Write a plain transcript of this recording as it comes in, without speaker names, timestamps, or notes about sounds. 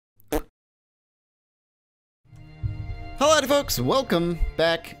Howdy folks, welcome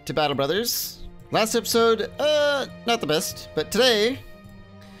back to Battle Brothers. Last episode, not the best, but today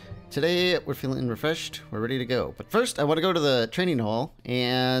we're feeling refreshed, we're ready to go. But first, I want to go to the training hall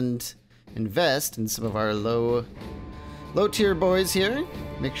and invest in some of our low tier boys here.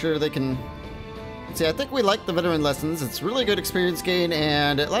 Make sure they can, see, I think we like the veteran lessons. It's really good experience gain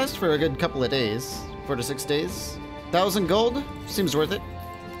and it lasts for a good couple of days, 4 to 6 days. 1,000 gold, seems worth it.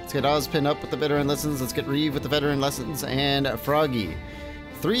 Let's get Ozpin up with the veteran lessons. Let's get Reeve with the veteran lessons and Froggy.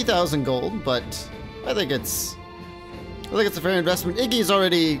 3,000 gold, but I think it's a fair investment. Iggy's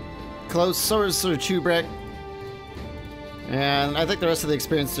already close, so is Sir Chubrak. And I think the rest of the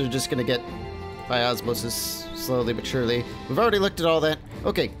experience they're just gonna get by osmosis, slowly but surely. We've already looked at all that.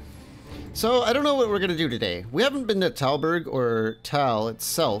 Okay, so I don't know what we're gonna do today. We haven't been to Talberg or Tal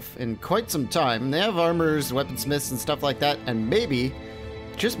itself in quite some time. They have armors, weaponsmiths, and stuff like that, and maybe,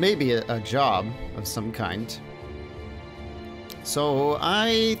 just maybe, a job of some kind. So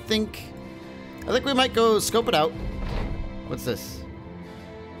I think we might go scope it out. What's this?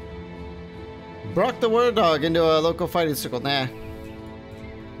 Brock the War Dog into a local fighting circle. Nah. I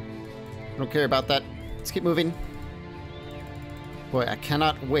don't care about that. Let's keep moving. Boy, I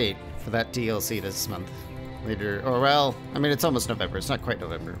cannot wait for that DLC this month. Later, or well, I mean, it's almost November. It's not quite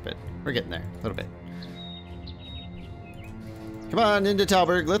November, but we're getting there a little bit. Come on, into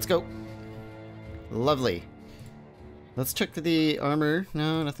Talberg. Let's go. Lovely. Let's check the armor.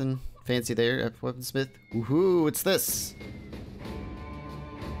 No, nothing fancy there. Weaponsmith. Woohoo, what's this?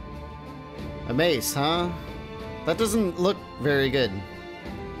 A mace, huh? That doesn't look very good.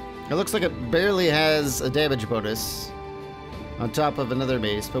 It looks like it barely has a damage bonus on top of another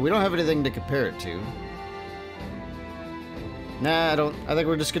mace, but we don't have anything to compare it to. Nah, I think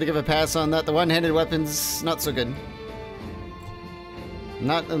we're just gonna give a pass on that. The one-handed weapons, not so good.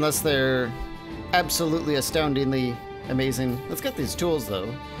 Not unless they're absolutely astoundingly amazing. Let's get these tools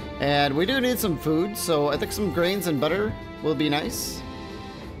though. And we do need some food, so I think some grains and butter will be nice.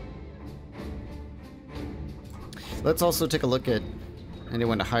 Let's also take a look at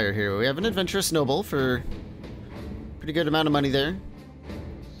anyone to hire here. We have an adventurous noble for a pretty good amount of money there.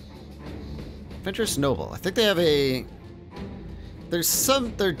 Adventurous noble. I think they have a,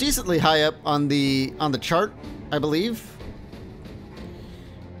 they're decently high up on the chart, I believe.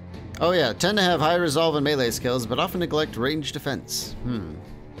 Oh yeah, tend to have high resolve and melee skills, but often neglect range defense.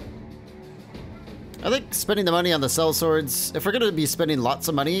 I think spending the money on the cell swords, if we're going to be spending lots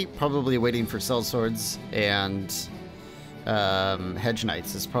of money, probably waiting for cell swords and hedge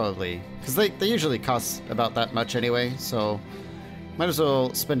knights is probably, because they usually cost about that much anyway, so might as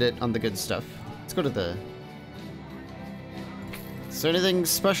well spend it on the good stuff. Let's go to the... Is there anything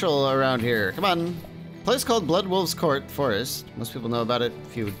special around here? Come on. Place called Blood Wolf's Court Forest. Most people know about it.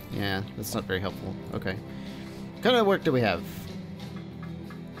 Few, yeah, that's not very helpful. Okay. What kind of work do we have?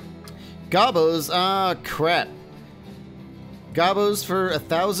 Gobos? Ah, crap. Gobos for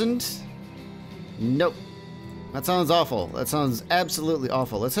 1,000? Nope. That sounds awful. That sounds absolutely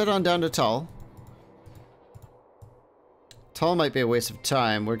awful. Let's head on down to Tal. Tal might be a waste of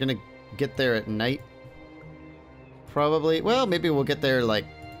time. We're gonna get there at night. Probably. Well, maybe we'll get there, like,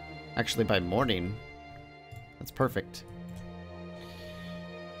 actually by morning. That's perfect.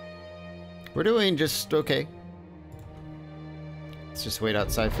 We're doing just okay. Let's just wait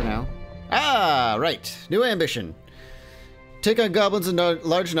outside for now. Ah, right. New ambition. Take on goblins in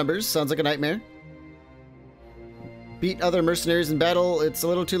large numbers. Sounds like a nightmare. Beat other mercenaries in battle. It's a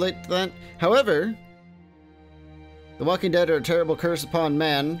little too late for that. However, the Walking Dead are a terrible curse upon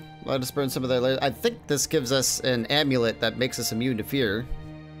man. Let us burn some of their... I think this gives us an amulet that makes us immune to fear,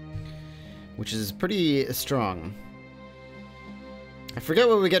 which is pretty strong. I forget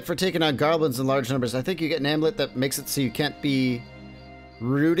what we get for taking on goblins in large numbers. I think you get an amulet that makes it so you can't be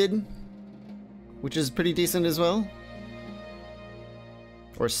rooted, which is pretty decent as well.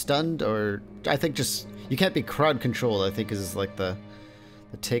 Or stunned, or I think just you can't be crowd controlled, I think is like the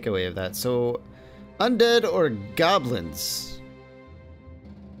takeaway of that. So undead or goblins?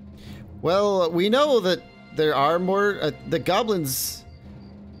 Well, we know that there are more the goblins.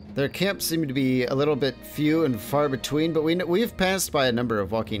 Their camps seem to be a little bit few and far between, but we've passed by a number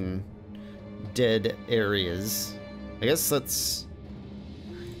of Walking Dead areas. I guess let's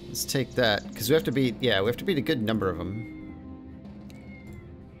take that, because we have to beat, yeah, we have to beat a good number of them.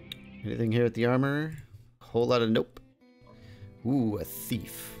 Anything here at the armor? A whole lot of nope. Ooh, a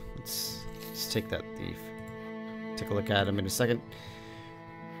thief. Let's take that thief. Take a look at him in a second.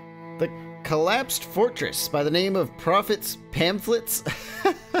 The collapsed fortress by the name of Prophet's Pamphlets.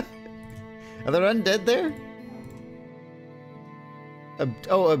 Are there undead there?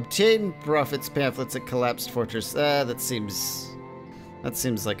 Obtain profits pamphlets at collapsed fortress. That seems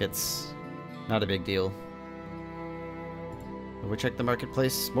like it's not a big deal. We check the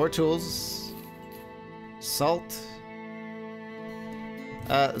marketplace. More tools. Salt.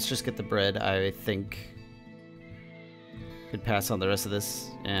 Let's just get the bread, I think. Could pass on the rest of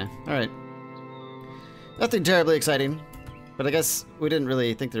this. Yeah, alright. Nothing terribly exciting, but I guess we didn't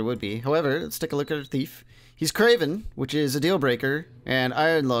really think there would be. However, let's take a look at our thief. He's Craven, which is a deal breaker, and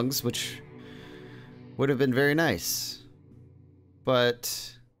Iron Lungs, which would have been very nice.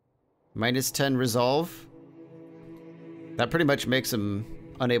 But minus 10 resolve. That pretty much makes him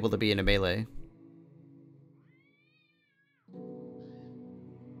unable to be in a melee.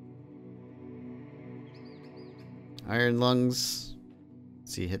 Iron Lungs.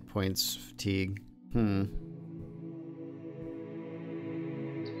 Let's see, hit points, fatigue. I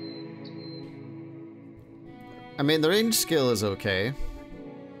mean, the range skill is okay.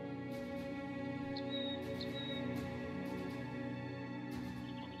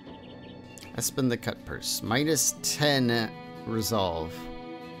 I spin the cut purse. Minus 10 resolve.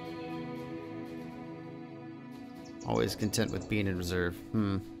 Always content with being in reserve.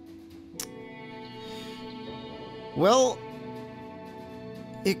 Well,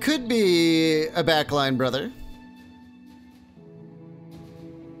 it could be a backline brother.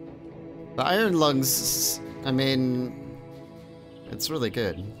 The Iron Lungs, I mean, it's really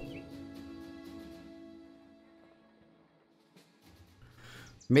good.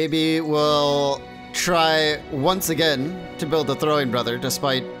 Maybe we'll try once again to build a throwing brother,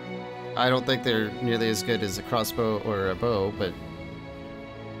 despite I don't think they're nearly as good as a crossbow or a bow, but...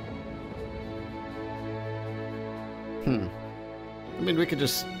 I mean, we could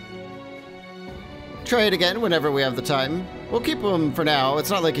just try it again whenever we have the time. We'll keep him for now.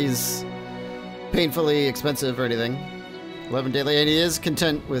 It's not like he's painfully expensive or anything. 11 daily, and he is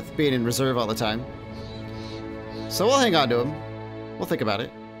content with being in reserve all the time. So we'll hang on to him. We'll think about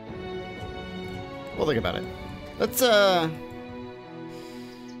it. We'll think about it. Let's,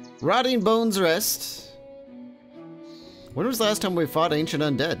 Rotting Bones Rest. When was the last time we fought Ancient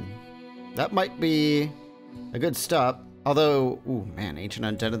Undead? That might be a good stop. Although, ooh, man, Ancient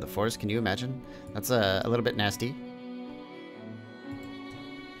Undead in the forest, can you imagine? That's a little bit nasty.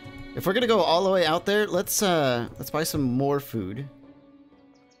 If we're gonna go all the way out there, let's buy some more food.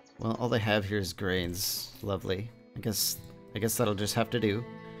 Well, all they have here is grains. Lovely. I guess that'll just have to do.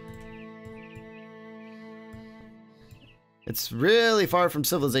 It's really far from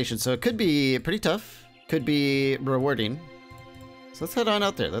civilization, so it could be pretty tough. Could be rewarding. So let's head on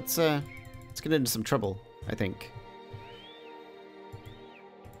out there. Let's get into some trouble, I think.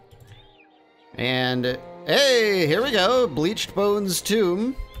 And hey, here we go. Bleached Bones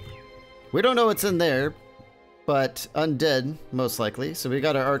Tomb. We don't know what's in there, but undead, most likely. So we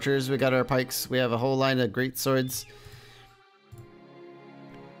got our archers, we got our pikes, we have a whole line of great swords.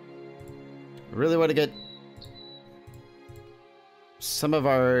 Really want to get some of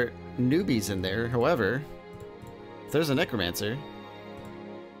our newbies in there. However, if there's a necromancer.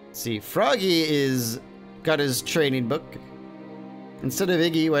 See, Froggy got his training book. Instead of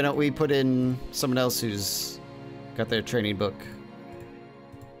Iggy, why don't we put in someone else who's got their training book?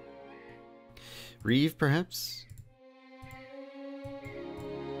 Reeve, perhaps?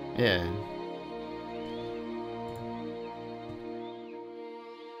 Yeah.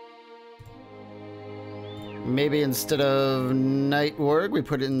 Maybe instead of Night Warg, we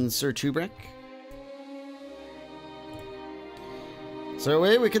put in Sir Tubrek. So a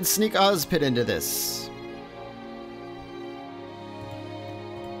way we can sneak Ozpin into this.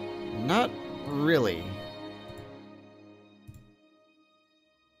 Not really.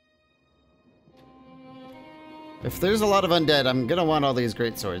 If there's a lot of undead, I'm gonna want all these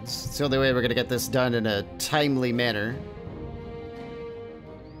great swords. It's the only way we're gonna get this done in a timely manner.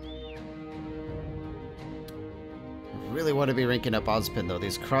 I really want to be ranking up Ozpin, though.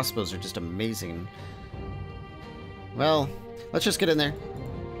 These crossbows are just amazing. Well, let's just get in there.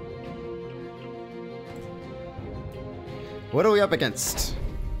 What are we up against?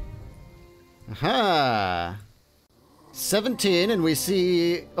 Aha! 17, and we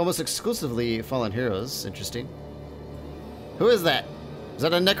see almost exclusively fallen heroes. Interesting. Who is that? Is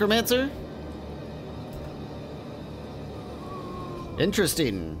that a necromancer?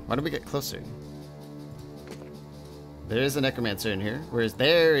 Interesting. Why don't we get closer? There is a necromancer in here.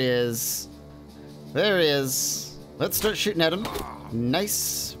 There he is. There he is. Let's start shooting at him.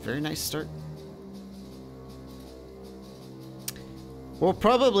 Nice. Very nice start. We'll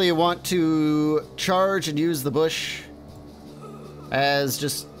probably want to charge and use the bush as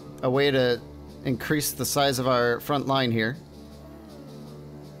just a way to increase the size of our front line here.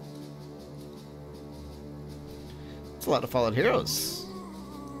 It's a lot of fallen heroes.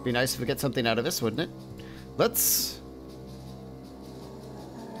 Be nice if we get something out of this, wouldn't it? Let's...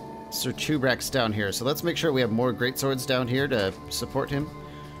 Sir Chubrak's down here, so let's make sure we have more greatswords down here to support him.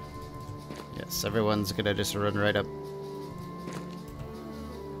 Yes, everyone's gonna just run right up.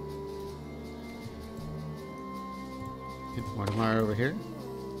 Mortimer over here.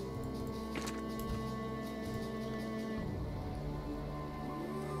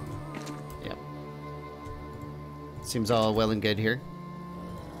 Yep. Seems all well and good here.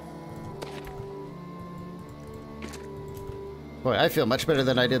 Boy, I feel much better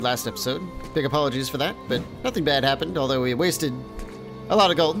than I did last episode. Big apologies for that, but nothing bad happened, although we wasted a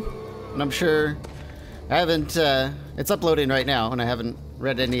lot of gold. And I'm sure I haven't, it's uploading right now, and I haven't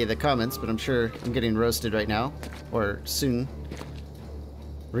read any of the comments, but I'm sure I'm getting roasted right now, or soon,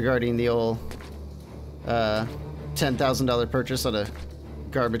 regarding the old $10,000 purchase on a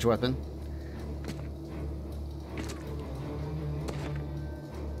garbage weapon.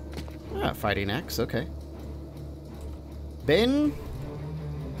 Ah, fighting axe, okay. Bane?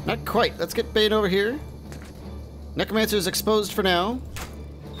 Not quite. Let's get Bane over here. Necromancer is exposed for now.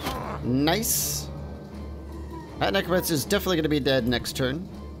 Nice. That Necromancer is definitely going to be dead next turn.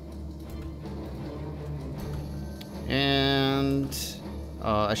 And...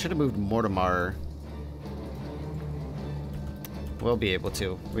 I should have moved Mortimer. We'll be able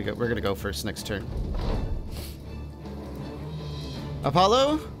to. We're going to go first next turn.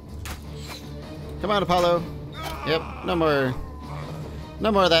 Apollo? Come on, Apollo. Yep, no more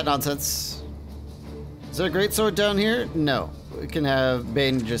of that nonsense. Is there a greatsword down here? No. We can have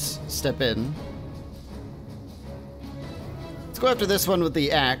Bane just step in. Let's go after this one with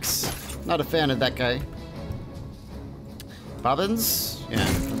the axe. Not a fan of that guy. Bobbins? Yeah,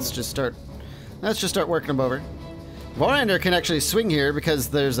 let's just start working him over. Vorander can actually swing here because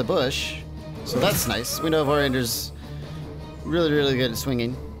there's a bush. So that's nice. We know Vorander's really, really good at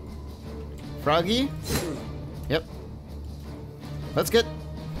swinging. Froggy? Yep. Let's get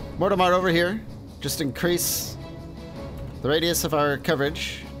Mortimer over here. Just increase the radius of our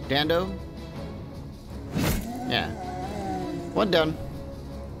coverage. Dando? Yeah. One down.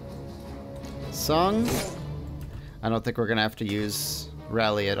 Song? I don't think we're gonna have to use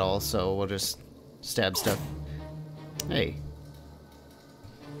rally at all, so we'll just stab stuff. Hey.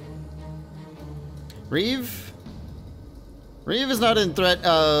 Reeve? Reeve is not in threat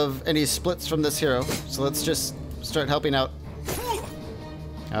of any splits from this hero, so let's just start helping out.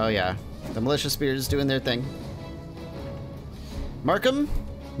 Oh yeah, the militia spears doing their thing. Markham?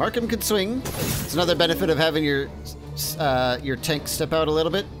 Markham could swing. It's another benefit of having your tank step out a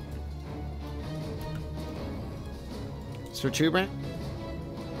little bit. Sir Chubrak?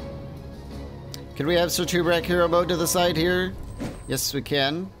 Can we have Sir Chubrak hero mode to the side here? Yes, we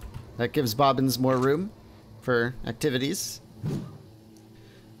can. That gives Bobbins more room for activities.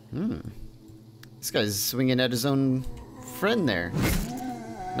 This guy's swinging at his own friend there.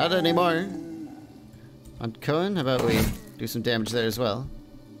 Not anymore. On Cohen, how about we do some damage there as well?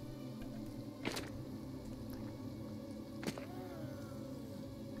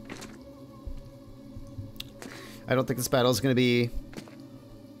 I don't think this battle is going to be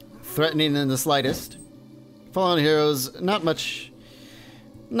threatening in the slightest. Fallen heroes, not much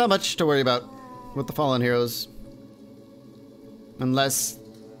to worry about with the fallen heroes. Unless,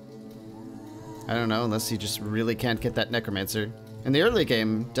 I don't know, unless you just really can't get that necromancer. In the early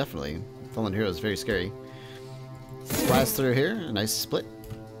game, definitely. Fallen hero is very scary. Blast through here, a nice split.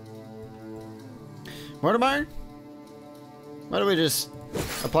 Mortimer? Why don't we just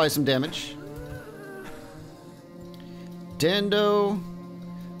apply some damage? Dando?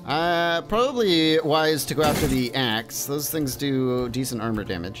 Probably wise to go after the axe. Those things do decent armor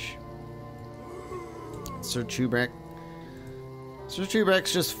damage. Sir Chubrak. Sir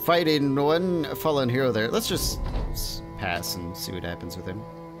Chubrak's just fighting one fallen hero there. Let's just pass and see what happens with him.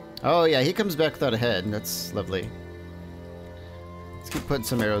 Oh yeah, he comes back without a head. That's lovely. Let's keep putting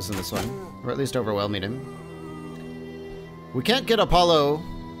some arrows in this one. Or at least overwhelming him. We can't get Apollo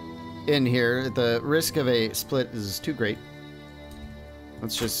in here. The risk of a split is too great.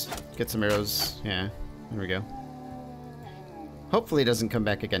 Let's just get some arrows. Yeah, there we go. Hopefully he doesn't come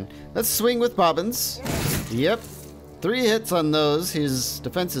back again. Let's swing with Bobbins. Yep. 3 hits on those. His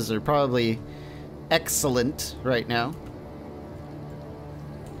defenses are probably excellent right now.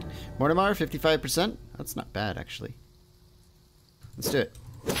 Mortimer, 55%. That's not bad, actually. Let's do it.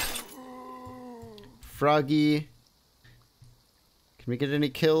 Froggy. Can we get any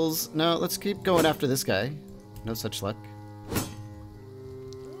kills? No, let's keep going after this guy. No such luck.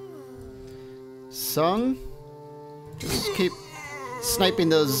 Song? Just keep sniping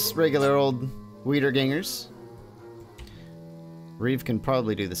those regular old Wiedergangers. Reeve can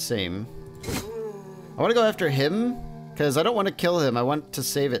probably do the same. I want to go after him, because I don't want to kill him. I want to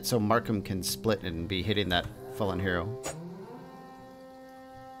save it so Markham can split and be hitting that fallen hero.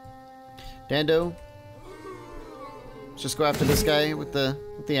 Dando. Let's just go after this guy with the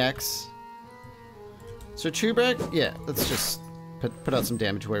axe. So Chubrak, yeah, let's just put out some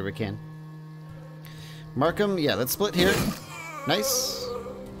damage where we can. Markham, yeah, let's split here. Nice.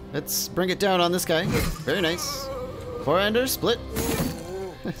 Let's bring it down on this guy. Very nice. Four-hander, split.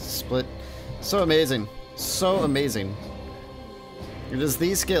 Split. So amazing. So amazing. It is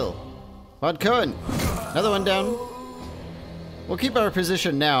the skill. Von Cohen. Another one down. We'll keep our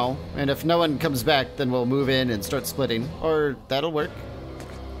position now, and if no one comes back, then we'll move in and start splitting. Or that'll work.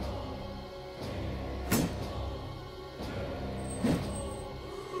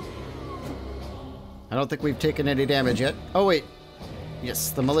 I don't think we've taken any damage yet. Oh, wait.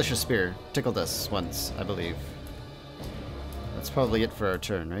 Yes, the Militia Spear tickled us once, I believe. That's probably it for our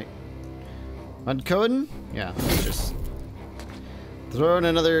turn, right? On Cohen? Yeah, let's just throw in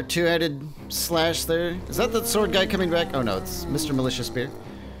another two-handed slash there. Is that the sword guy coming back? Oh no, it's Mr. Militia Spear.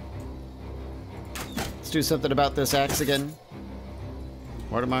 Let's do something about this axe again.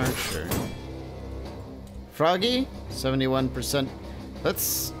 Mortimer, sure. Froggy, 71%.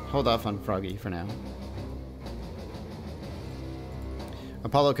 Let's hold off on Froggy for now.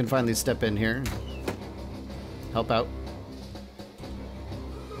 Apollo can finally step in here and help out.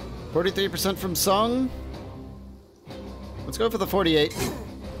 43% from Song. Let's go for the 48.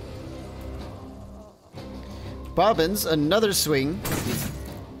 Bobbins, another swing.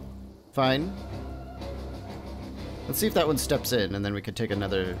 Fine. Let's see if that one steps in, and then we could take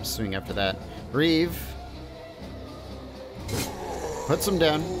another swing after that. Reeve. Puts him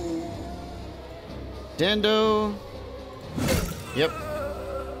down. Dando. Yep.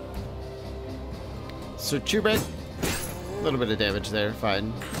 So Chubrak. A little bit of damage there,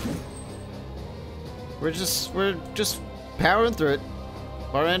 fine. We're just powering through it.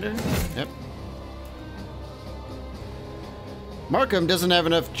 Barlander? Yep. Markham doesn't have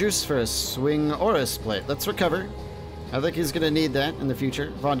enough juice for a swing or a split. Let's recover. I think he's gonna need that in the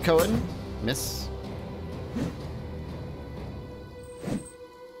future. Von Cohen? Miss.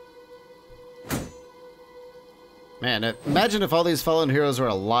 Man, imagine if all these fallen heroes were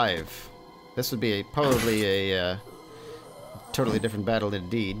alive. This would be probably a totally different battle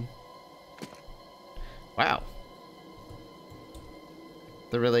indeed. Wow.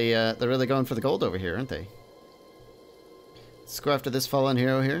 They're really going for the gold over here, aren't they? Let's go after this fallen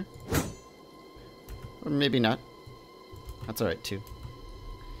hero here. Or maybe not. That's alright too.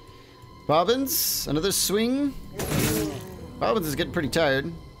 Bobbins, another swing. Bobbins is getting pretty tired.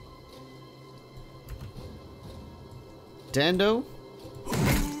 Dando.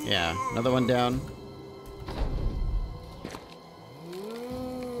 Yeah, another one down.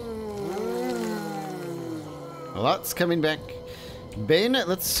 A lot's coming back. Bane,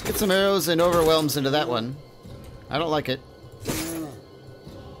 let's get some arrows and overwhelms into that one. I don't like it.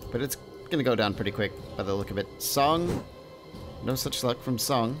 But it's gonna go down pretty quick by the look of it. Song. No such luck from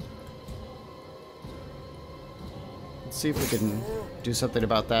Song. Let's see if we can do something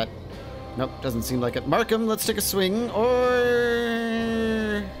about that. Nope, doesn't seem like it. Markham, let's take a swing.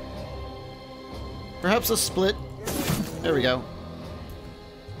 Or perhaps a split. There we go.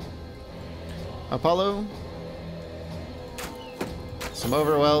 Apollo. Some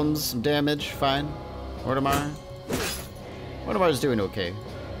overwhelms, some damage, fine. Mortimer. Mortimer's doing okay.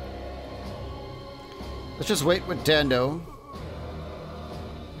 Let's just wait with Dando.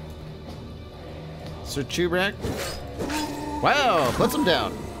 Sir Chubrak. Wow, puts him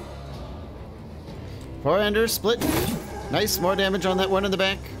down. Four-hander, split. Nice, more damage on that one in the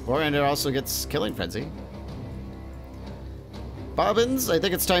back. Four-hander also gets Killing Frenzy. Bobbins, I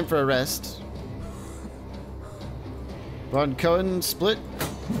think it's time for a rest. Von Cohen, split.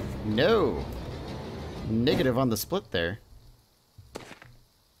 No. Negative on the split there.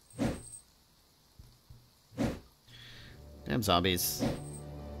 Damn zombies.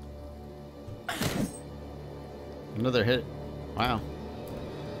 Another hit. Wow.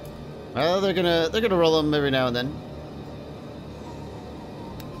 Well, they're gonna roll them every now and then.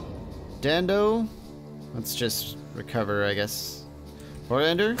 Dando. Let's just recover, I guess.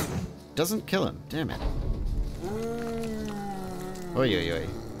 Four-hander doesn't kill him. Damn it. Oi, oi, oi.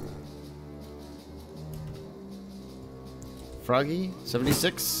 Froggy,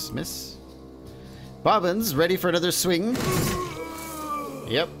 76, miss. Bobbins, ready for another swing.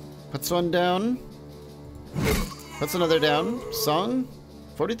 Yep, puts one down. Puts another down. Song,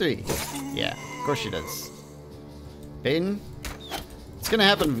 43. Yeah, of course she does. Bane, it's gonna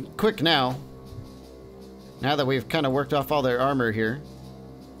happen quick now. Now that we've kind of worked off all their armor here.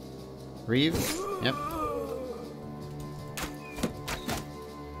 Reeve? Yep.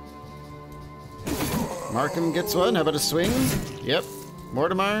 Markham gets one. How about a swing? Yep.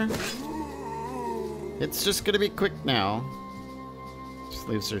 Mortimer. It's just gonna be quick now. Just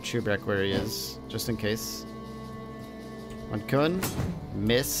leaves Sir Chubrak where he is, just in case. One Kun.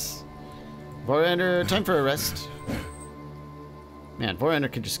 Miss. Vorander, time for a rest. Man,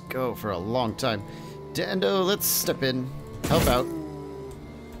 Vorander could just go for a long time. Dando, let's step in. Help out.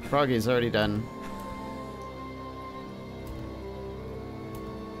 Froggy's already done.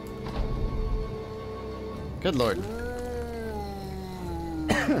 Good lord.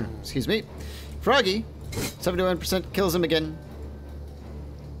 Excuse me. Froggy, 71% kills him again.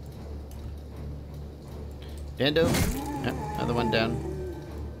 Dando. Yep, another one down.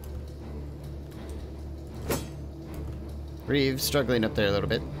 Reeve struggling up there a little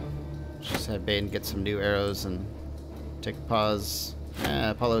bit. Just have Bane get some new arrows and take a pause.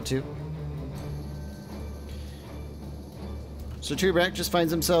 Apollo 2. So Chubrak just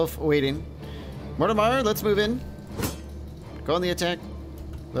finds himself waiting. Mortimer, let's move in. Go on the attack.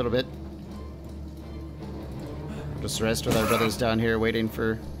 A little bit. Just rest with our brothers down here waiting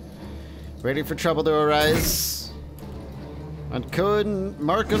for trouble to arise. On Cohen,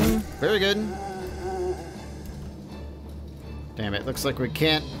 Markham, very good. Damn it, looks like we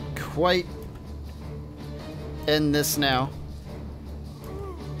can't quite end this now.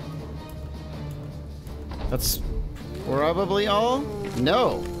 That's probably all?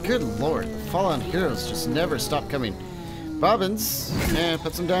 No. Good lord, the fallen heroes just never stop coming. Bobbins, yeah,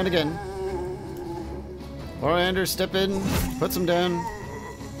 puts them down again. Orander, step in, puts them down.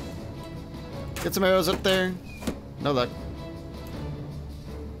 Get some arrows up there. No luck.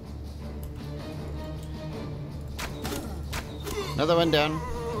 Another one down.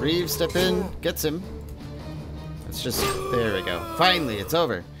 Reeve, step in, gets him. It's just, there we go. Finally, it's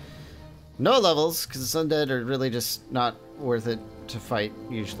over. No levels, because undead are really just not worth it to fight,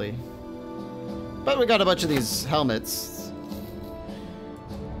 usually. But we got a bunch of these helmets.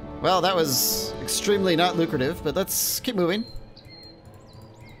 Well, that was extremely not lucrative, but let's keep moving.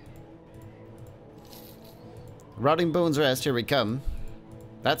 Rotting Bones Rest, here we come.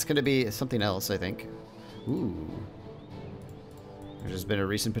 That's going to be something else, I think. Ooh. There's been a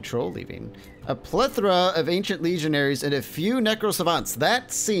recent patrol leaving. A plethora of ancient legionaries and a few necro savants.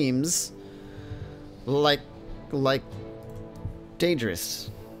 That seems like dangerous.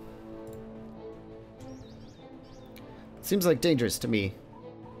 Seems like dangerous to me.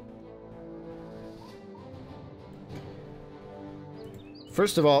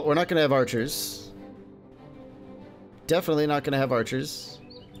 First of all, we're not going to have archers. Definitely not going to have archers.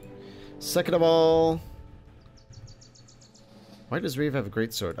 Second of all, why does Reeve have a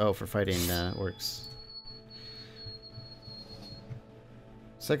greatsword? Oh, for fighting orcs.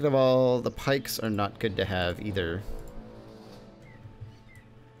 Second of all, the pikes are not good to have either.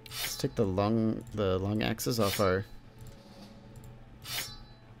 Let's take the long axes off our.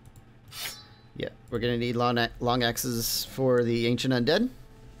 Yeah, we're gonna need long axes for the ancient undead.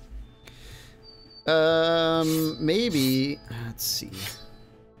 Maybe let's see.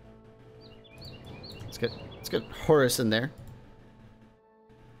 Let's get Horus in there.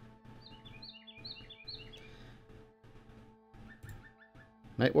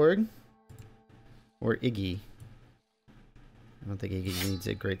 Nightward or Iggy. I don't think Iggy needs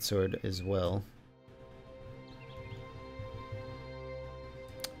a greatsword as well.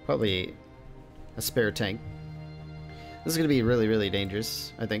 Probably a spare tank. This is going to be really, really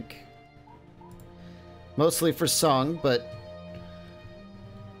dangerous, I think. Mostly for song, but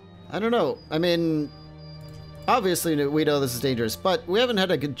I don't know. I mean, obviously we know this is dangerous, but we haven't had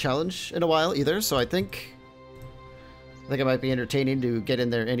a good challenge in a while either, so I think it might be entertaining to get in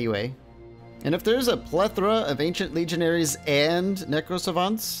there anyway. And if there's a plethora of ancient legionaries and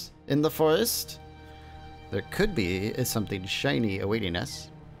necrosavants in the forest, there could be something shiny awaiting us.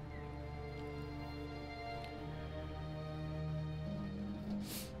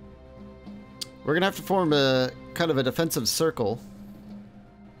 We're gonna have to form a kind of a defensive circle.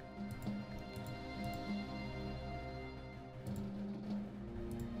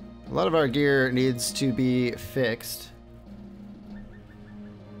 A lot of our gear needs to be fixed.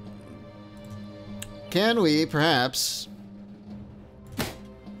 Can we perhaps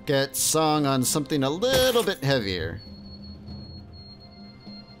get song on something a little bit heavier?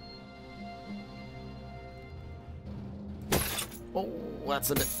 Oh, that's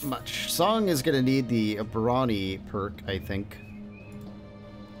a bit much. Song is going to need the Brawny perk, I think.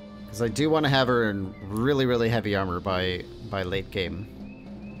 Because I do want to have her in really, really heavy armor by late game.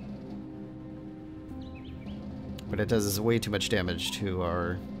 But it does way too much damage to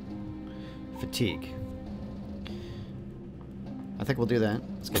our fatigue. I think we'll do that.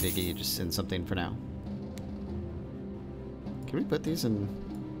 Let's get Iggy just in something for now. Can we put these in?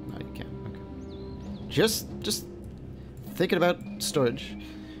 No, you can't. Okay. Just thinking about storage.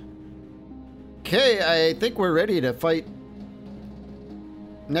 Okay, I think we're ready to fight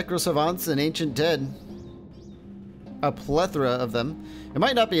Necrosavants and Ancient Dead. A plethora of them. It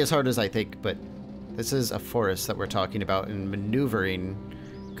might not be as hard as I think, but this is a forest that we're talking about, and maneuvering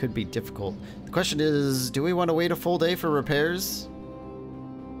could be difficult. The question is, do we want to wait a full day for repairs?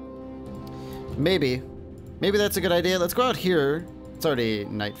 Maybe. Maybe that's a good idea. Let's go out here. It's already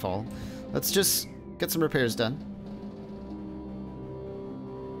nightfall. Let's just get some repairs done.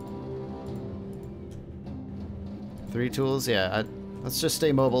 Three tools? Yeah, let's just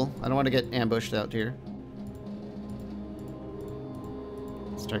stay mobile. I don't want to get ambushed out here.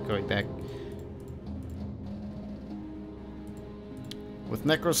 Start going back. With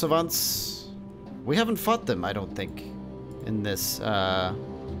Necrosavants, we haven't fought them, I don't think, in this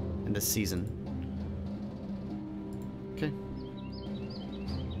season. Okay.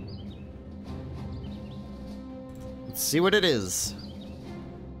 Let's see what it is.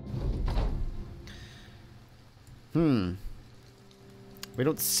 We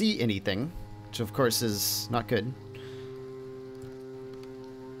don't see anything, which of course is not good.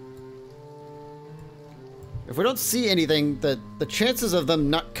 If we don't see anything, the chances of them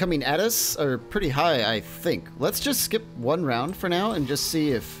not coming at us are pretty high, I think. Let's just skip one round for now and just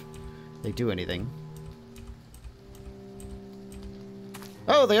see if they do anything.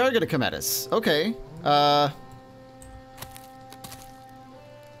 Oh, they are going to come at us. Okay. Not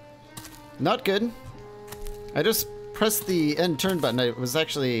good. I just pressed the end turn button. I was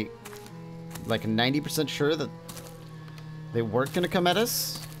actually like 90% sure that they weren't going to come at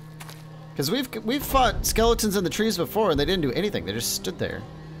us. Because we've fought skeletons in the trees before and they didn't do anything. They just stood there.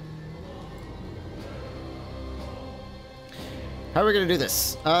 How are we going to do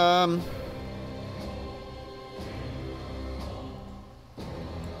this? Our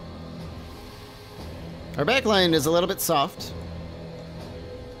backline is a little bit soft.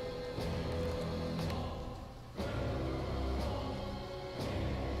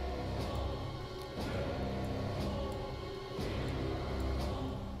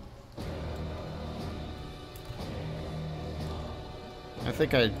 I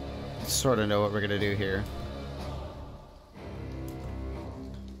think I sort of know what we're going to do here.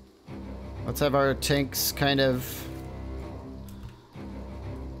 Let's have our tanks kind of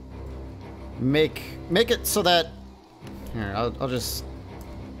make it so that... Here, I'll just...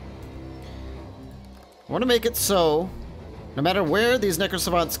 I want to make it so no matter where these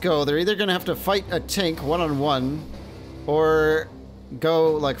Necrosavants go, they're either going to have to fight a tank one-on-one or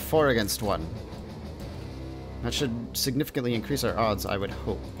go like 4 against 1. That should significantly increase our odds, I would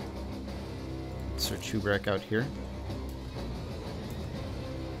hope. Sir Chubrak out here.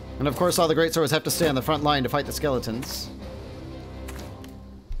 And of course all the great swords have to stay on the front line to fight the skeletons.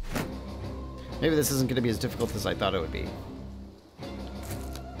 Maybe this isn't going to be as difficult as I thought it would be.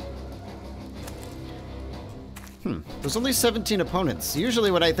 There's only 17 opponents.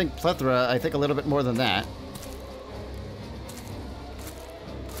 Usually when I think plethora, I think a little bit more than that.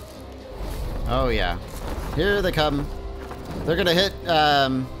 Oh yeah. Here they come. They're gonna hit,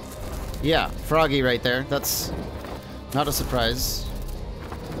 yeah, Froggy right there. That's not a surprise.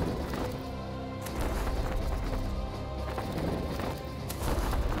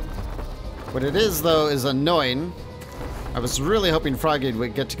 What it is, though, is annoying. I was really hoping Froggy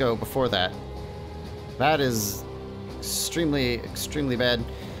would get to go before that. That is extremely, extremely bad.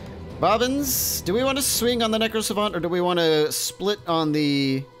 Bobbins, do we want to swing on the Necrosavant, or do we want to split on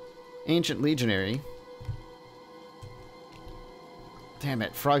the Ancient Legionary? Damn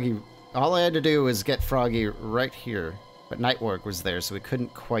it, Froggy. All I had to do was get Froggy right here. But Nightwarg was there, so we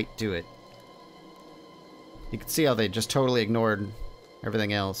couldn't quite do it. You can see how they just totally ignored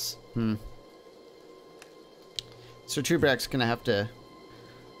everything else. Sir Trubrak's gonna have to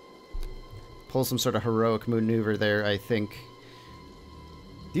pull some sort of heroic maneuver there, I think.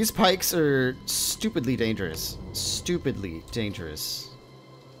 These pikes are stupidly dangerous. Stupidly dangerous.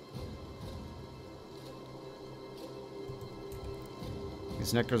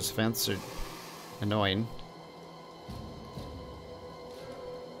 These Necrosavants are annoying.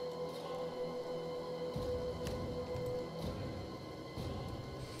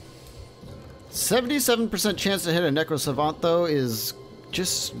 "77% chance to hit a Necrosavant, though, is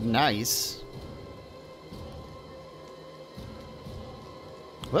just nice.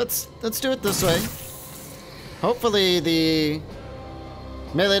 Let's do it this way. Hopefully the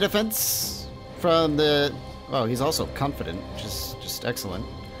melee defense from the Oh, he's also confident, which is just excellent.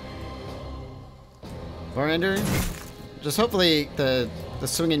 Vorender. Just hopefully the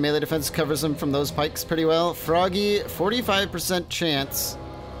swinging melee defense covers him from those pikes pretty well. Froggy, 45% chance.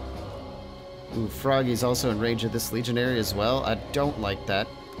 Ooh, Froggy's also in range of this legionary as well. I don't like that.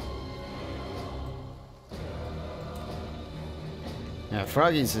 Yeah,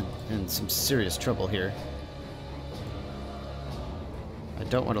 Froggy's in some serious trouble here. I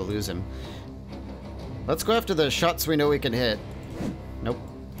don't want to lose him. Let's go after the shots we know we can hit. Nope.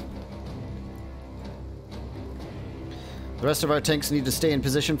 The rest of our tanks need to stay in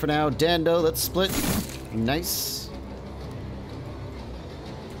position for now. Dando, let's split. Nice.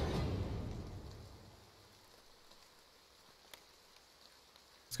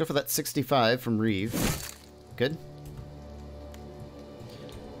 Let's go for that 65 from Reeve. Good.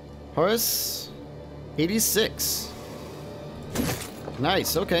 Horus, 86.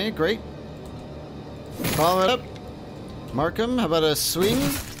 Nice, okay, great. Follow it up. Markham, how about a swing?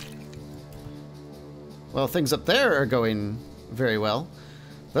 Well, things up there are going very well.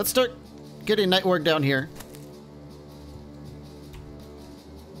 Let's start getting night work down here.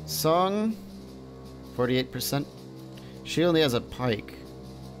 Song, 48%. She only has a pike.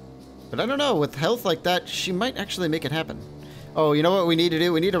 But I don't know, with health like that, she might actually make it happen. Oh, you know what we need to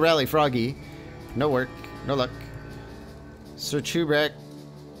do? We need to rally Froggy. No work. No luck. Sir Chubrak.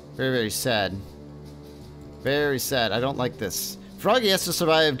 Very, very sad. Very sad. I don't like this. Froggy has to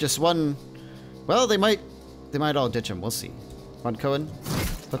survive just one... Well, they might all ditch him. We'll see. Von Cohen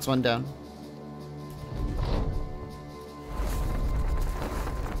puts one down.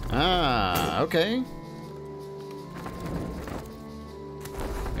 Ah, okay.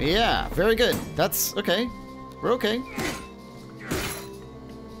 Yeah, very good. That's okay. We're okay.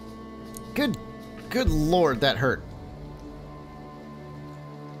 Good lord, that hurt.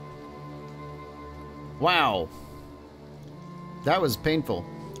 Wow. That was painful.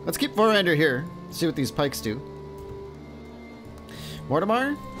 Let's keep Vorender here. See what these pikes do.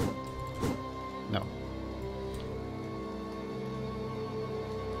 Mortimer? No.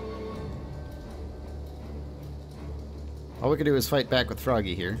 All we can do is fight back with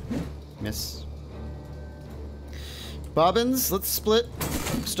Froggy here. Miss. Bobbins, let's split.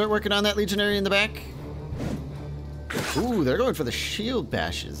 Start working on that Legionary in the back. Ooh, they're going for the shield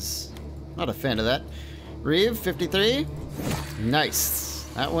bashes. Not a fan of that. Reeve, 53. Nice.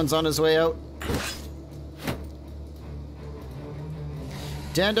 That one's on his way out.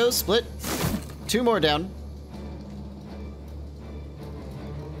 Dando, split. 2 more down.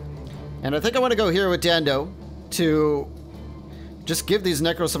 And I think I want to go here with Dando to just give these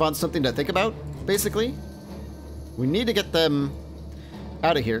Necro Savants something to think about, basically. We need to get them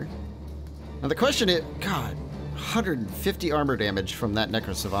out of here. Now the question is, God, 150 armor damage from that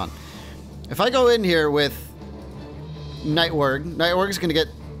Necro Savant. If I go in here with Nightwarg is going to get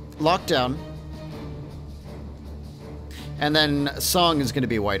locked down. And then Song is going to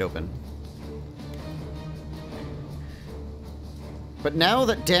be wide open. But now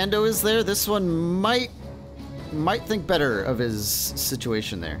that Dando is there, this one might think better of his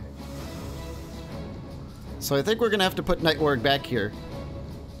situation there. So I think we're going to have to put Nightwarg back here.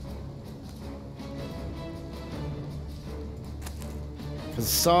 Because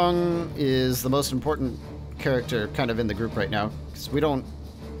Song is the most important character kind of in the group right now. Because we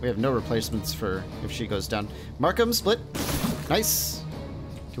have no replacements for if she goes down. Markham, split. Nice.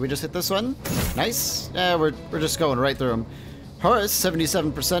 Can we just hit this one? Nice. Yeah, we're just going right through him. Horus,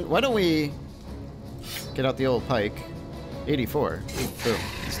 77%. Why don't we get out the old pike? 84. Boom.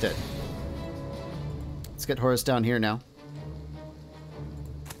 He's dead. Let's get Horus down here now.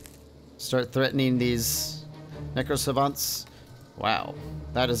 Start threatening these Necro Savants. Wow.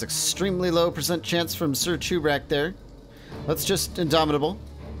 That is extremely low percent chance from Sir Chubrak there. Let's just Indomitable.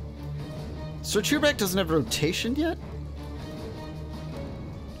 Sir Chubrak doesn't have rotation yet?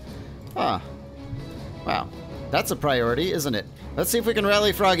 Ah. Wow. That's a priority, isn't it? Let's see if we can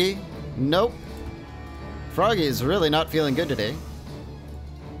rally Froggy. Nope. Froggy is really not feeling good today.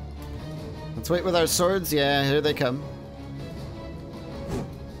 Let's wait with our swords. Yeah, here they come.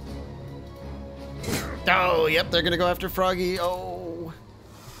 Oh, yep, they're gonna go after Froggy. Oh.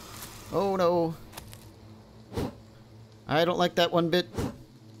 Oh, no. I don't like that one bit.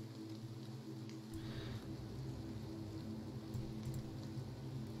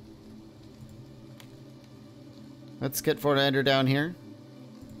 Let's get Vorender down here.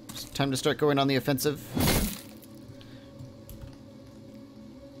 It's time to start going on the offensive.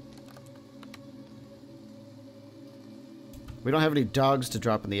 We don't have any dogs to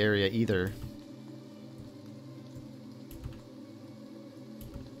drop in the area either.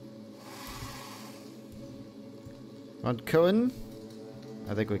 Von Cohen.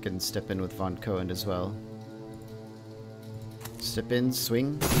 I think we can step in with Von Cohen as well. Step in,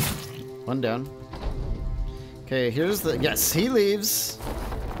 swing. One down. Okay, here's the... Yes, he leaves.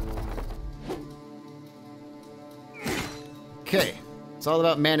 Okay. It's all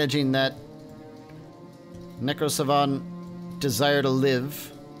about managing that Necro-Savant desire to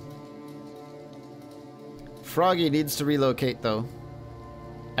live. Froggy needs to relocate, though.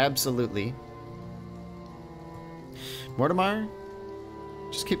 Absolutely. Mortimer?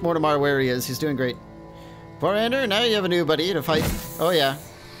 Just keep Mortimer where he is. He's doing great. Vorander, now you have a new buddy to fight. Oh, yeah.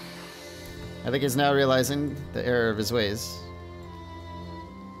 I think he's now realizing the error of his ways.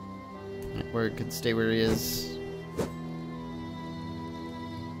 Word could stay where he is.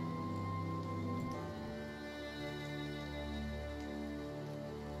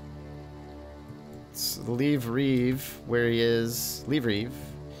 Let's leave Reeve where he is. Leave Reeve.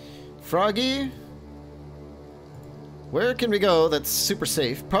 Froggy? Where can we go that's super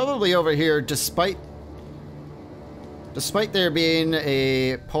safe? Probably over here, despite there being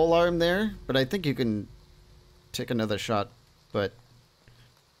a pole arm there, but I think you can take another shot. But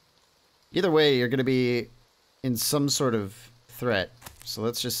either way, you're going to be in some sort of threat. So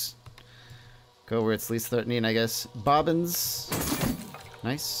let's just go where it's least threatening, I guess. Bobbins.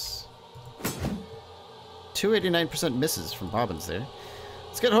 Nice. 289% misses from Bobbins there.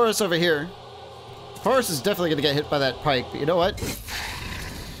 Let's get Horace over here. Horace is definitely going to get hit by that pike, but you know what?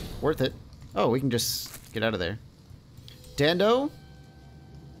 Worth it. Oh, we can just get out of there. Dando?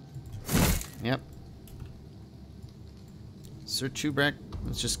 Yep. Sir Chubrak.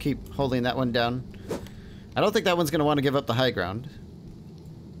 Let's just keep holding that one down. I don't think that one's going to want to give up the high ground.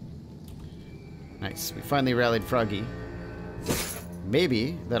 Nice. We finally rallied Froggy.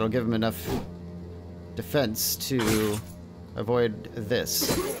 Maybe that'll give him enough defense to avoid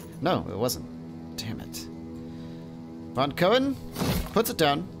this. No, it wasn't. Damn it. Von Cohen puts it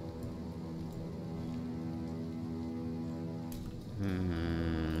down.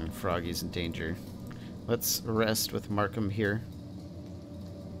 Froggy's in danger. Let's rest with Markham here.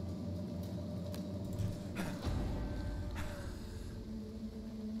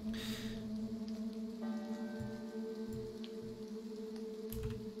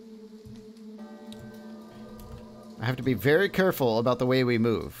 I have to be very careful about the way we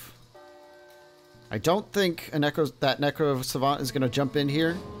move. I don't think that Necro Savant is going to jump in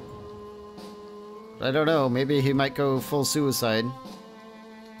here. I don't know. Maybe he might go full suicide.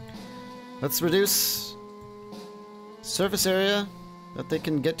 Let's reduce surface area that they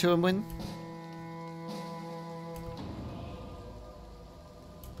can get to him with.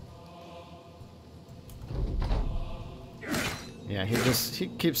 Yeah, he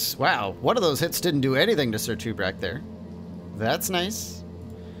keeps... Wow, one of those hits didn't do anything to Sir Chubrak there. That's nice.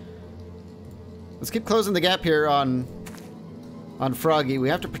 Let's keep closing the gap here on Froggy. We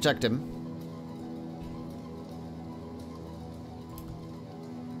have to protect him.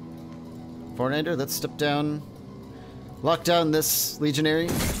 Fornander, let's step down. Lock down this Legionary.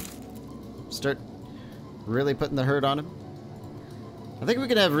 Start really putting the hurt on him. I think we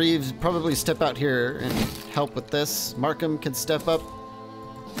can have Reeves probably step out here and help with this. Markham can step up.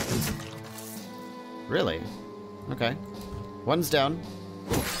 Really? Okay. One's down.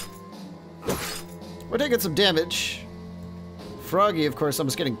 We're taking some damage. Froggy, of course,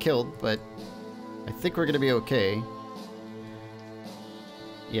 almost getting killed, but I think we're going to be okay.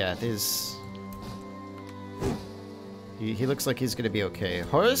 Yeah, these... He looks like he's going to be okay.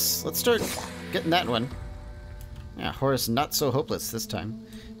 Horace, let's start getting that one. Yeah, Horace not so hopeless this time.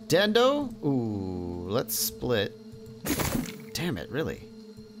 Dando? Ooh, let's split. Damn it, really?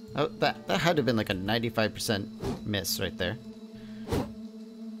 Oh, that had to have been like a 95% miss right there.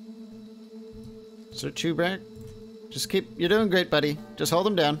 Sir Chubrak, just keep... You're doing great, buddy. Just hold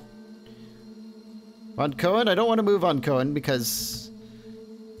him down. On Cohen, I don't want to move on Cohen because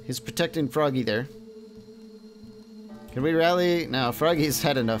he's protecting Froggy there. Can we rally? No, Froggy's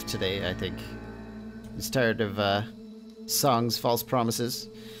had enough today, I think. He's tired of songs, false promises.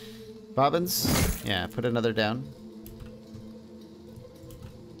 Bobbins? Yeah, put another down.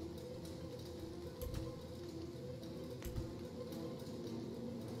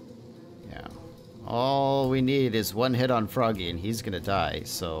 Yeah. All we need is one hit on Froggy and he's gonna die,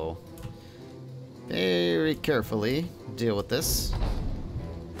 so... Very carefully deal with this.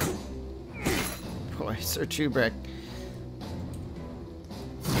 Boy, Sir Chubrak.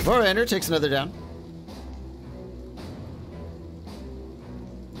 Vorander takes another down.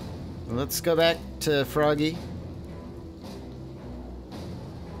 Let's go back to Froggy.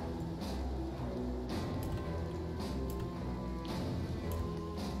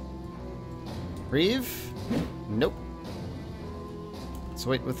 Reeve? Nope. Let's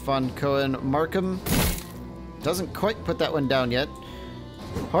wait with Von Cohen. Markham doesn't quite put that one down yet.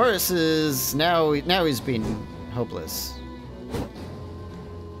 Horace is now he's been hopeless.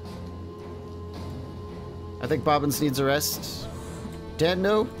 I think Bobbins needs a rest.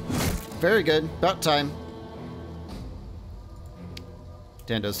 Dando, very good. About time.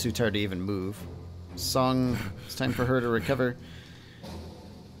 Dando's too tired to even move. Song, it's time for her to recover.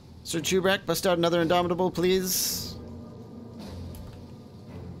 Sir Chubrak, bust out another Indomitable, please.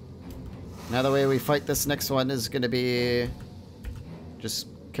 Now the way we fight this next one is going to be just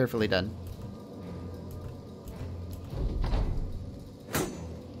carefully done.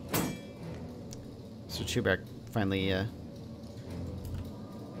 Sir Chubrak finally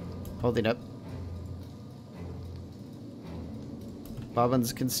holding up.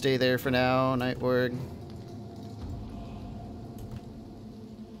 Bobbins can stay there for now. Nightward.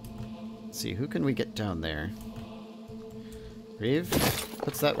 Let's see, who can we get down there? Reeve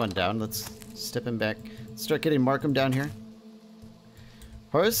puts that one down. Let's step him back. Start getting Markham down here.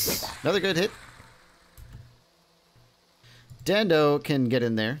 Horace, another good hit. Dando can get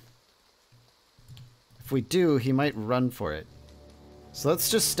in there. If we do, he might run for it. So let's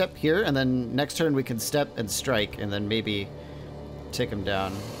just step here, and then next turn we can step and strike, and then maybe take him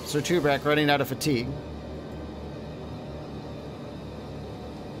down. Sir Chubrak running out of fatigue.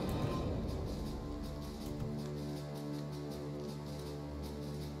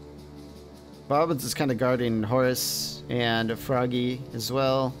 Bobbins is kind of guarding Horace and Froggy as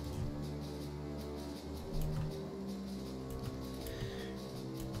well.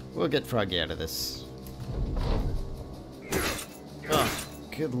 We'll get Froggy out of this. Oh,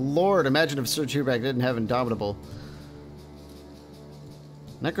 good lord. Imagine if Sir Chubrak didn't have Indomitable.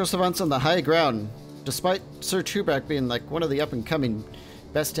 Necrosavant's on the high ground, despite Sir Chubrak being like one of the up-and-coming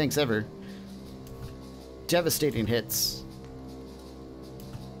best tanks ever. Devastating hits.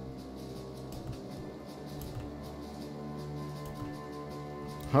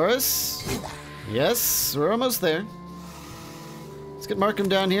 Horace? Yes, we're almost there. Let's get Markham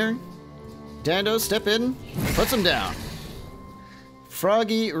down here. Dando, step in. Puts him down.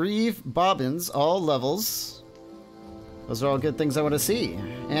 Froggy, Reeve, Bobbins, all levels. Those are all good things I want to see.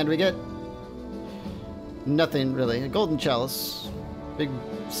 And we get nothing, really. A golden chalice. Big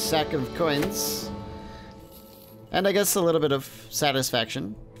sack of coins. And I guess a little bit of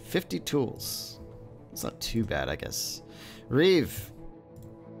satisfaction. 50 tools. It's not too bad, I guess. Reeve.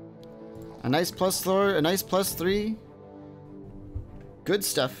 A nice +4, a nice +3. Good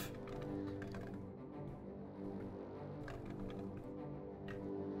stuff.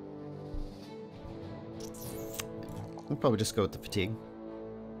 We'll probably just go with the fatigue.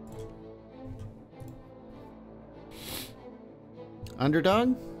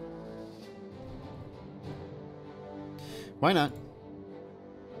 Underdog? Why not?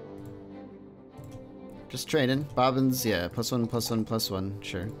 Just training. Bobbins, yeah, +1, +1, +1,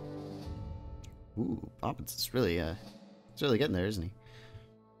 sure. Ooh, Bobbins is really, he's really getting there, isn't he?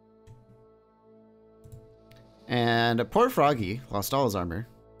 And poor Froggy lost all his armor.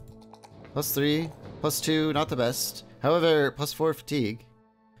 +3, +2, not the best. However, +4 fatigue.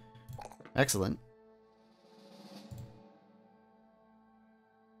 Excellent.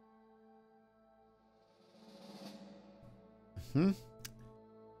 Wow,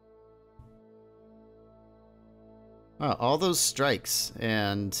 all those strikes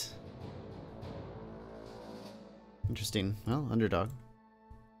and... Interesting. Well, underdog.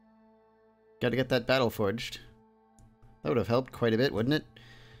 Gotta get that battle forged. That would have helped quite a bit, wouldn't it?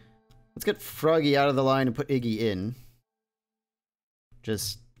 Let's get Froggy out of the line and put Iggy in.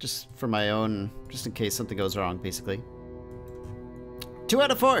 Just for my own, just in case something goes wrong, basically. 2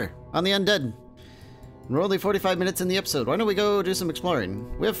 out of 4 on the undead. We're only 45 minutes in the episode. Why don't we go do some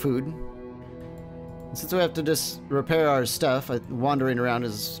exploring? We have food. And since we have to just repair our stuff, wandering around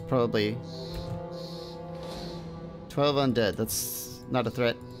is probably 12 undead. That's not a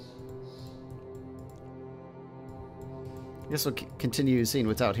threat. I guess we'll continue seeing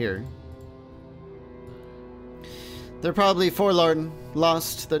what's out here. They're probably forlorn,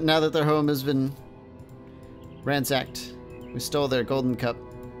 lost, that now that their home has been ransacked. We stole their golden cup.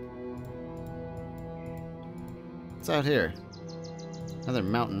 What's out here? Another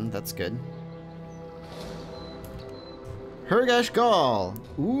mountain, that's good. Hergash Gall!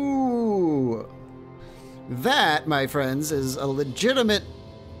 Ooh! That, my friends, is a legitimate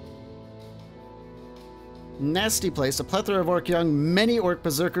nasty place. A plethora of orc young, many orc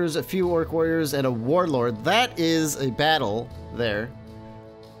berserkers, a few orc warriors, and a warlord. That is a battle there.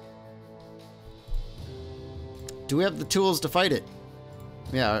 Do we have the tools to fight it?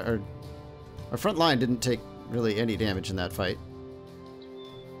 Yeah, our front line didn't take really any damage in that fight.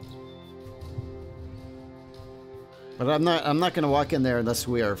 But I'm not gonna walk in there unless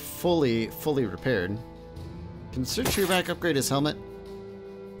we are fully repaired. Can Sir Trueback upgrade his helmet?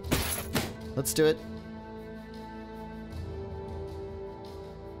 Let's do it.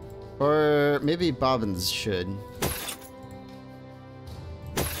 Or maybe Bobbins should.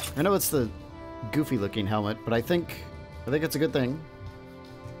 I know it's the goofy looking helmet, but I think it's a good thing.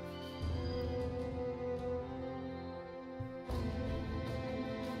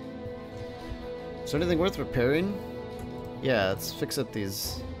 Is there anything worth repairing? Yeah, let's fix up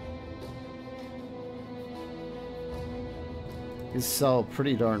these. These sell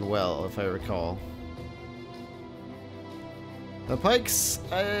pretty darn well, if I recall. The pikes,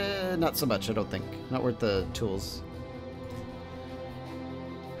 not so much, I don't think. Not worth the tools.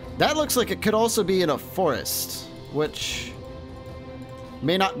 That looks like it could also be in a forest, which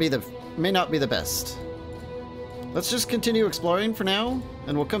may not be the best. Let's just continue exploring for now,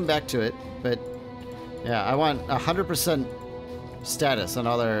 and we'll come back to it. But yeah, I want 100% status on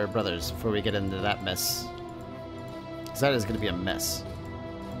all our brothers before we get into that mess. Because that is going to be a mess.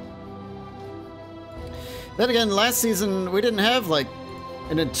 Then again, last season we didn't have like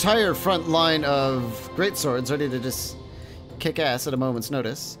an entire front line of greatswords ready to just kick ass at a moment's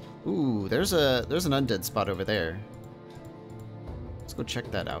notice. Ooh, there's an undead spot over there. Let's go check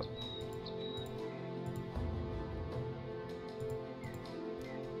that out.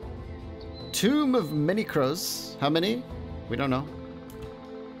 Tomb of Many Crows. How many? We don't know.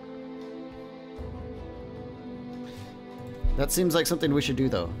 That seems like something we should do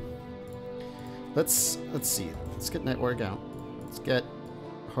though. Let's see. Let's get Nightwarg out. Let's get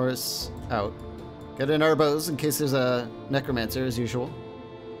Horus out. Get in our bows in case there's a necromancer as usual.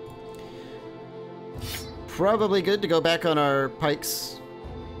 Probably good to go back on our pikes.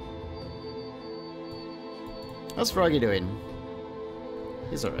 How's Froggy doing?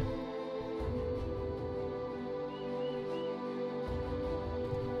 He's alright.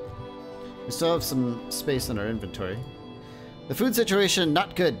 We still have some space in our inventory. The food situation,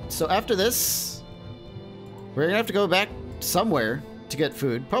 not good. So after this, we're gonna have to go back somewhere to get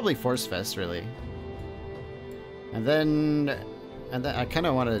food. Probably Force Fest, really. And then I kind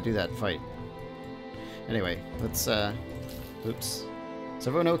of wanted to do that fight. Anyway, let's, oops. Is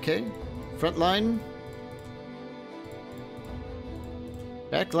everyone okay? Front line?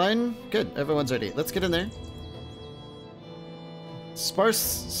 Back line? Good, everyone's ready. Let's get in there.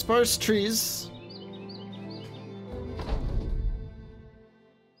 Sparse trees.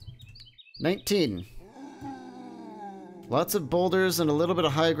 19. Lots of boulders and a little bit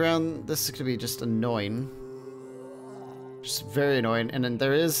of high ground. This is gonna be just annoying. Just very annoying. And then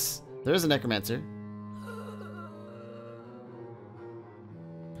there is a necromancer.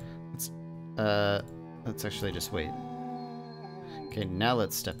 Let's actually just wait. Okay, now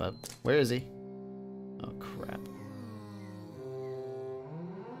let's step up. Where is he? Oh crap.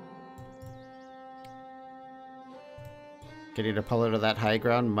 Getting Apollo to that high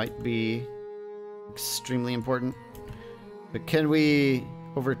ground might be extremely important. But can we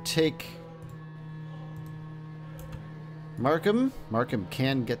overtake Markham? Markham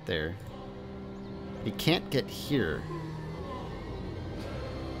can get there. He can't get here.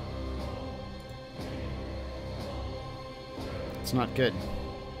 It's not good.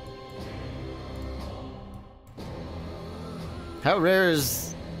 How rare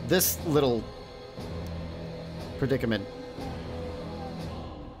is this little predicament?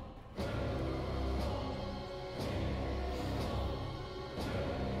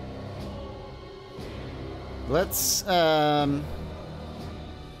 Let's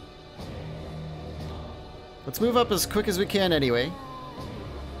move up as quick as we can anyway.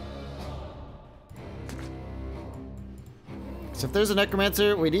 So if there's a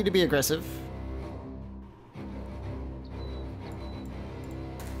necromancer, we need to be aggressive.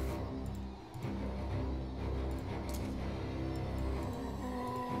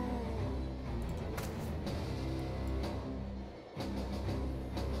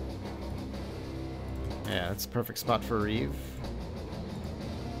 Yeah, that's a perfect spot for Reeve.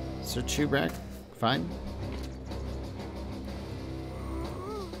 Sir Chubrak, fine.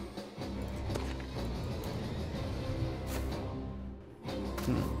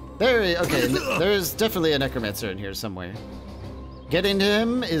 Okay, there's definitely a necromancer in here somewhere. Getting to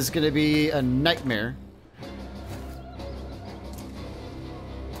him is going to be a nightmare.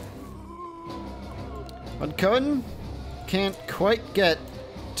 But Cohen can't quite get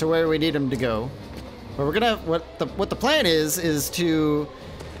to where we need him to go. But we're gonna what the plan is to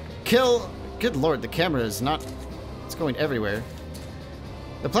kill. Good lord, the camera is not. It's going everywhere.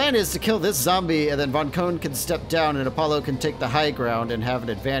 The plan is to kill this zombie, and then Von Cohn can step down, and Apollo can take the high ground and have an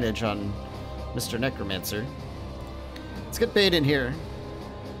advantage on Mr. Necromancer. Let's get Bane in here.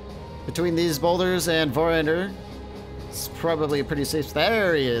 Between these boulders and Vorander, it's probably pretty safe.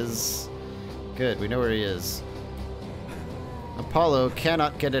 There he is. Good, we know where he is. Apollo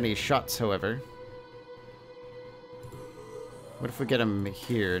cannot get any shots, however. What if we get him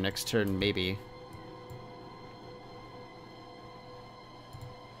here next turn, maybe?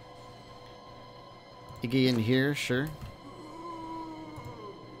 Iggy in here, sure.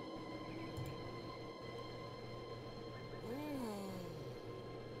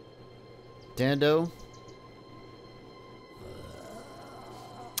 Dando.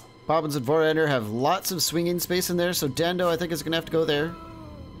 Bobbins and Vorander have lots of swinging space in there, so Dando, I think, is going to have to go there.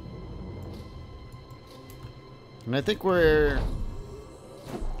 And I think we're...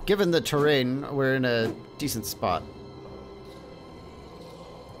 Given the terrain, we're in a decent spot.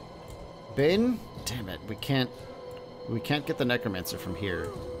 Bane? Damn it, we can't get the Necromancer from here.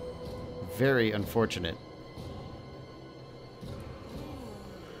 Very unfortunate.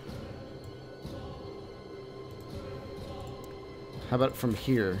 How about from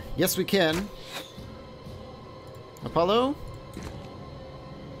here? Yes, we can. Apollo?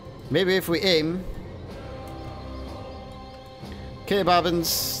 Maybe if we aim. Okay,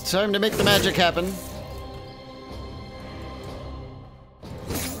 Bobbins. Time to make the magic happen.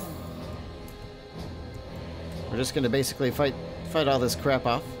 We're just gonna basically fight all this crap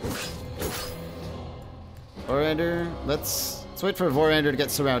off. Vorander, let's wait for Vorander to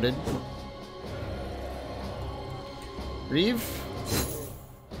get surrounded. Reeve.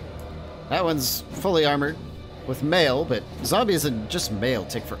 That one's fully armored with mail, but zombies and just mail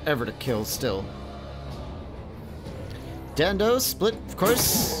take forever to kill still. Dando, split, of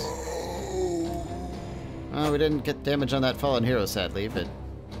course. We didn't get damage on that fallen hero, sadly, but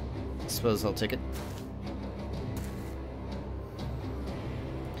I suppose I'll take it.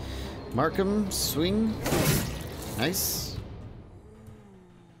 Markham, swing. Nice.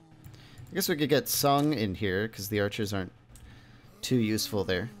 I guess we could get Song in here, because the archers aren't too useful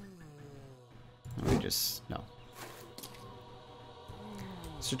there. We just... no.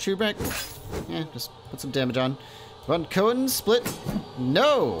 Sir Trueback? Yeah, just put some damage on. Von Cohen, split.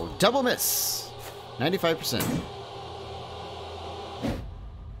 No! Double miss! 95%.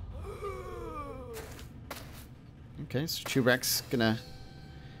 Okay, so Trueback's gonna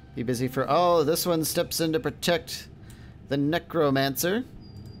be busy for... oh, this one steps in to protect the Necromancer.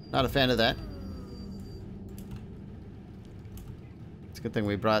 Not a fan of that. It's a good thing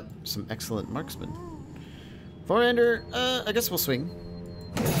we brought some excellent marksmen. Vorander, I guess we'll swing.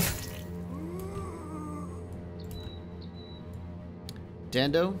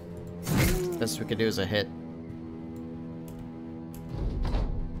 Dando, best we can do is a hit.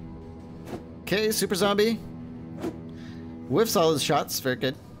 Okay, Super Zombie. Whiffs all his shots, very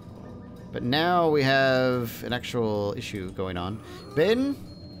good. But now we have an actual issue going on. Bane?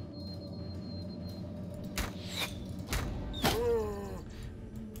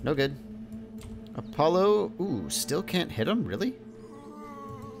 No good. Apollo, ooh, still can't hit him? Really?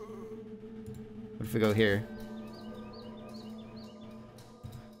 What if we go here?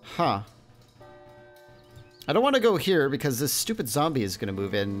 Huh. I don't want to go here because this stupid zombie is going to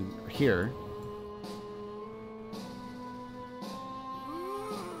move in here.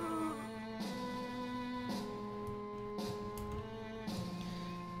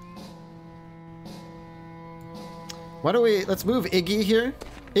 Why don't we... let's move Iggy here.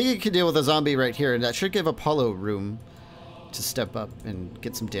 Iggy can deal with a zombie right here, and that should give Apollo room to step up and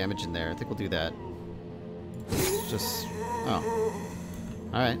get some damage in there. I think we'll do that. Just... oh.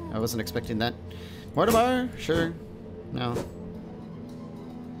 Alright, I wasn't expecting that. Mortimer? Sure. No.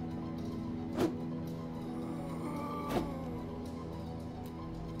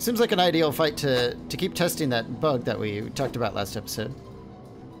 Seems like an ideal fight to keep testing that bug that we talked about last episode.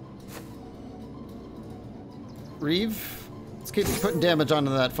 Reeve? Let's keep putting damage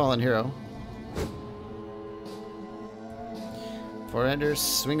onto that fallen hero. Vorander,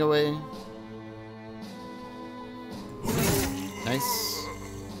 swing away. Nice.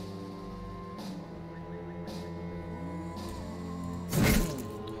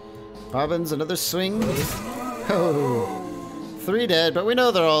 Bobbins, another swing. Oh. 3 dead, but we know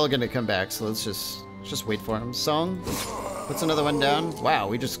they're all gonna come back, so let's just wait for him. Song puts another one down. Wow,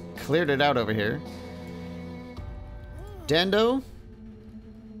 we just cleared it out over here. Dando.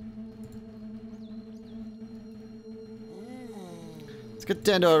 Let's get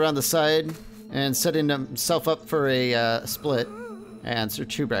Dando around the side and setting himself up for a split. And Sir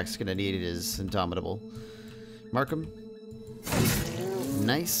Trueback's gonna need his Indomitable. Markham.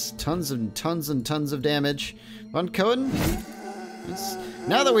 Nice. Tons and tons and tons of damage. Von Cohen.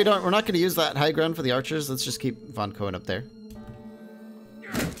 Now that we're not going to use that high ground for the archers, let's just keep Von Cohen up there.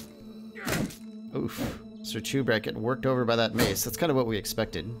 Oof. Sir Chubrak getting worked over by that mace. That's kind of what we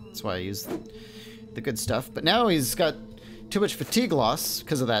expected. That's why I used the good stuff. But now he's got too much fatigue loss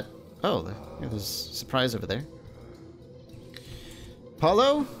because of that. Oh, there's a surprise over there.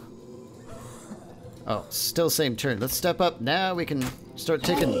 Paulo? Oh, still same turn. Let's step up. Now we can start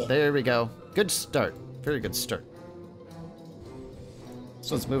taking... There we go. Good start. Very good start.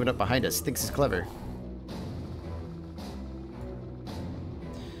 This one's moving up behind us. Thinks he's clever.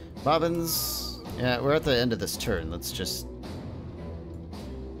 Bobbins. Yeah, we're at the end of this turn. Let's just...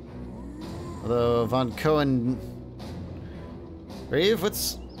 Although Von Cohen... Reeve?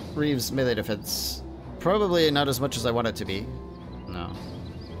 What's Reeve's melee defense? Probably not as much as I want it to be. No.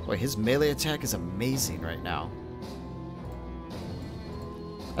 Boy, his melee attack is amazing right now.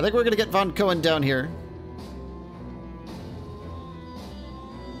 I think we're gonna get Von Cohen down here.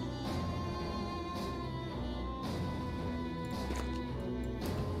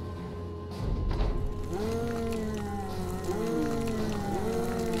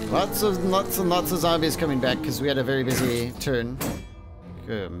 Lots and lots of zombies coming back because we had a very busy turn.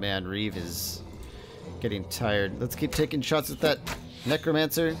 Oh man, Reeve is getting tired. Let's keep taking shots at that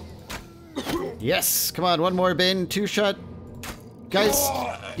necromancer. Yes! Come on, one more Bane. 2-shot. Guys!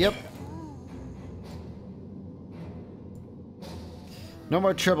 Yep. No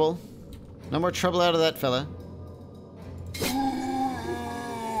more trouble. No more trouble out of that fella.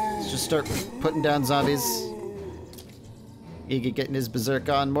 Let's just start putting down zombies. Iggy getting his berserk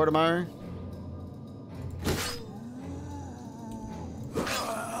on. Mortimer.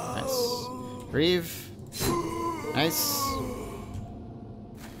 Nice. Reeve. Nice.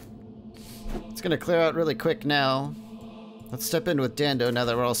 It's gonna clear out really quick now. Let's step in with Dando now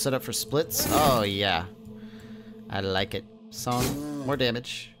that we're all set up for splits. Oh yeah. I like it. Song. More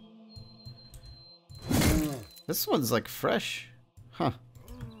damage. This one's like fresh. Huh.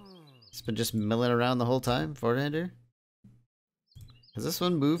 It's been just milling around the whole time. Four-hander. Has this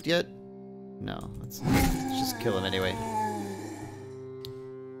one moved yet? No. Let's just kill him anyway.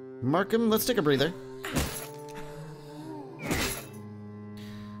 Mark him. Let's take a breather.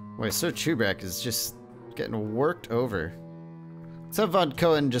 Boy, Sir Chubrak is just getting worked over. Let's have Von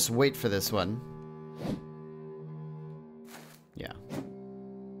Cohen just wait for this one. Yeah.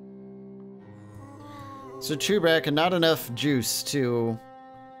 Sir Chubrak and not enough juice to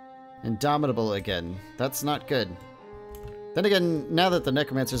Indomitable again. That's not good. Then again, now that the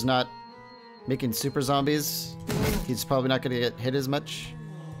Necromancer's not making super zombies, he's probably not going to get hit as much.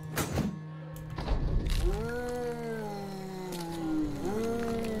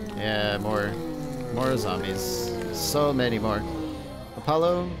 Yeah, more zombies. So many more.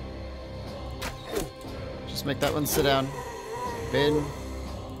 Apollo. Just make that one sit down. Bin.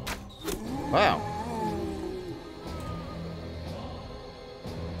 Wow.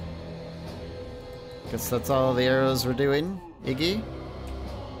 Guess that's all the arrows we're doing. Iggy.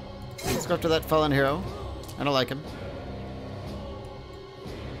 Let's go after that fallen hero. I don't like him.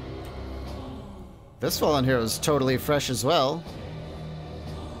 This fallen hero is totally fresh as well.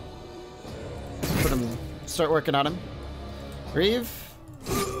 Put him, start working on him. Reeve.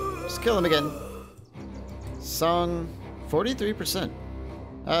 Just kill him again. Song. 43%.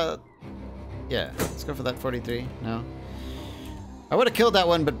 Yeah. Let's go for that 43. No. I would have killed that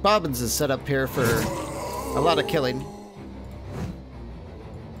one, but Bobbins is set up here for a lot of killing.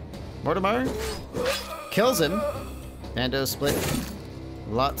 Mortimer kills him. Nando split.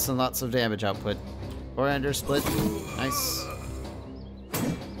 Lots and lots of damage output. Orander split. Nice.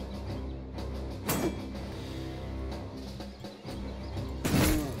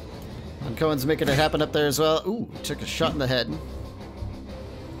 And Cohen's making it happen up there as well. Ooh, took a shot in the head.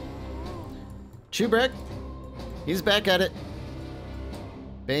 Chubrak. He's back at it.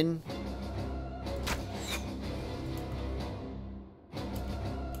 Bane.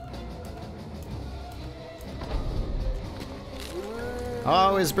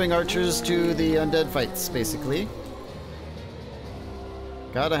 Always bring archers to the undead fights, basically.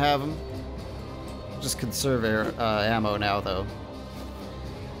 Gotta have them. Just conserve ammo now, though.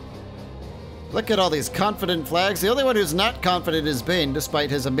 Look at all these confident flags. The only one who's not confident is Bane, despite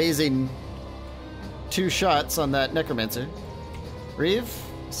his amazing 2 shots on that Necromancer. Reeve.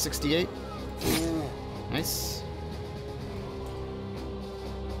 68. Nice.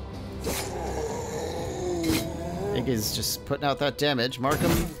 Iggy's just putting out that damage. Mark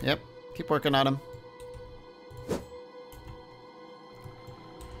him. Yep. Keep working on him.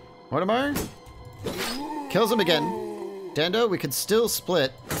 Mortimer. Kills him again. Dando, we could still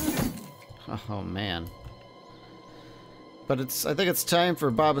split. Oh, man. But I think it's time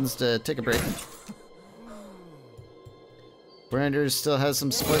for Bobbins to take a break. Branders still has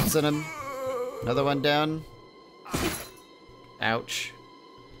some splits in him. Another one down. Ouch.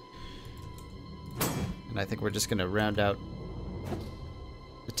 And I think we're just gonna round out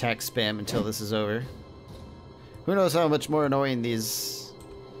attack spam until this is over. Who knows how much more annoying these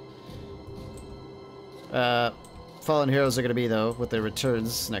fallen heroes are gonna be though, with their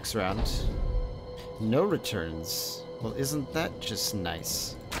returns next round. No returns. Well, isn't that just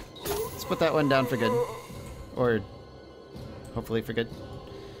nice? Let's put that one down for good. Or hopefully for good.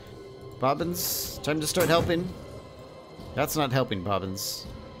 Bobbins, time to start helping. That's not helping, Bobbins.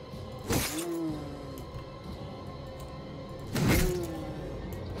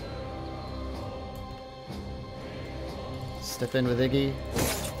 Step in with Iggy.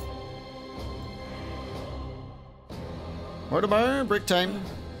 Mortimer, break time.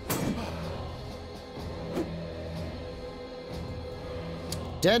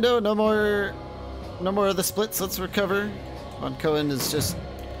 Dando, no more of the splits. Let's recover. Von Cohen is just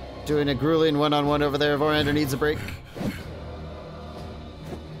doing a grueling one-on-one over there. Vorander needs a break.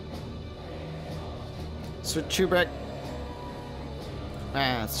 So Chubrak.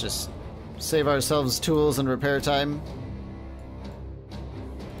 Let's just save ourselves tools and repair time.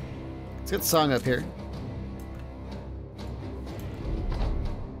 Let's get Song up here.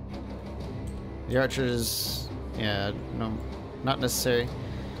 The archers, yeah, no, not necessary.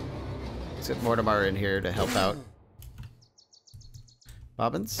 Let's get Mortimer in here to help out.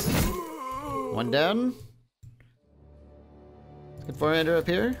 Bobbins. One down. Let's get Vorander up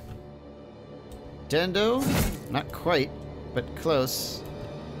here. Dando. Not quite, but close.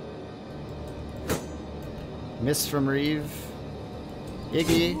 Miss from Reeve.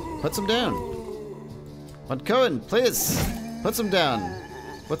 Iggy. Puts him down. Von Cohen, please. Puts him down.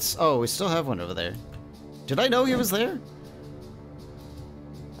 Oh, we still have one over there. Did I know he was there?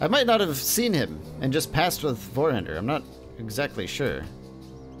 I might not have seen him and just passed with Vorander. I'm not exactly sure.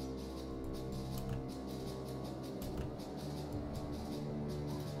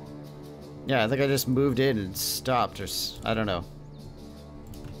 Yeah, I think I just moved in and stopped, or I don't know.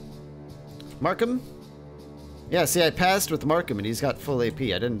 Markham? Yeah, see, I passed with Markham and he's got full AP.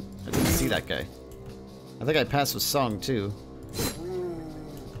 I didn't see that guy. I think I passed with Song too.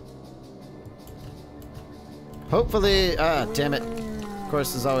 Hopefully, damn it. Of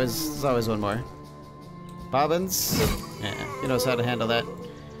course, there's always one more. Bobbins. Yeah, he knows how to handle that.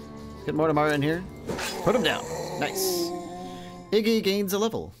 Get Mortimer in here. Put him down. Nice. Iggy gains a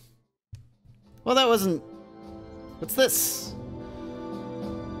level. Well, that wasn't... What's this?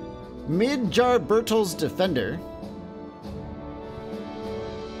 Midjar Bertel's Defender.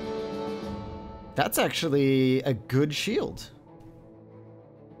 That's actually a good shield.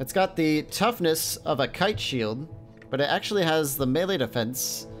 It's got the toughness of a kite shield, but it actually has the melee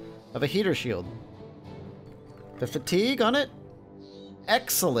defense of a heater shield. The fatigue on it?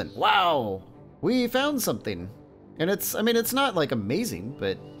 Excellent. Wow. We found something. And it's, I mean, it's not like amazing,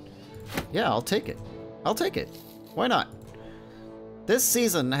 but yeah, I'll take it. I'll take it. Why not? This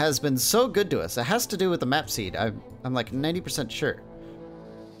season has been so good to us. It has to do with the map seed. I'm like 90% sure.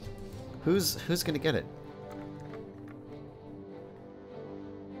 Who's gonna get it?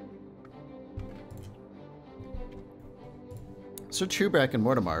 So Chubrak and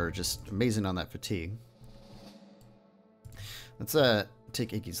Mortimer are just amazing on that fatigue. Let's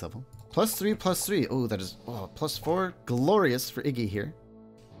take Iggy's level. +3/+3. Oh, that is +4. Glorious for Iggy here.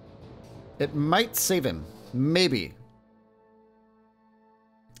 It might save him. Maybe.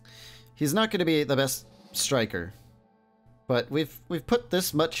 He's not going to be the best striker, but we've put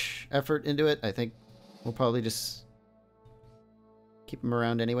this much effort into it. I think we'll probably just keep him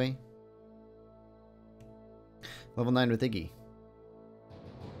around anyway. Level 9 with Iggy.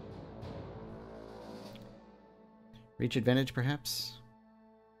 Reach advantage, perhaps?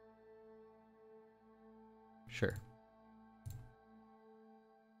 Sure.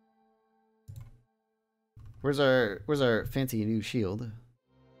 Where's our fancy new shield?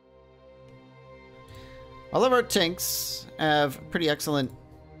 All of our tanks have pretty excellent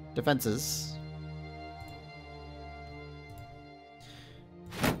defenses.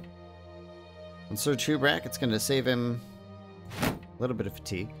 And Sir Chubrak, it's going to save him a little bit of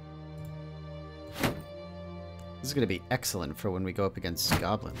fatigue. This is going to be excellent for when we go up against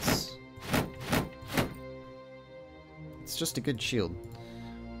goblins. It's just a good shield.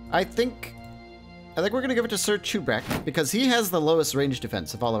 I think we're going to give it to Sir Chubrak because he has the lowest range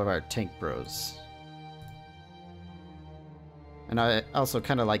defense of all of our tank bros. And I also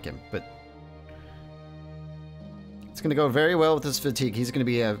kind of like him, but it's going to go very well with his fatigue. He's going to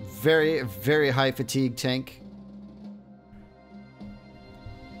be a very, very high fatigue tank.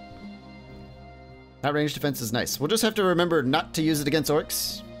 That range defense is nice. We'll just have to remember not to use it against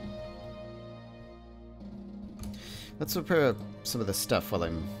orcs. Let's prepare some of the stuff while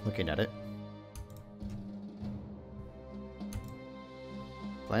I'm looking at it.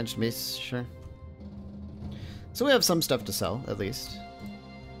 Blanched mace, sure. So we have some stuff to sell, at least.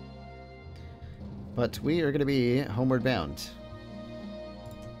 But we are going to be homeward bound.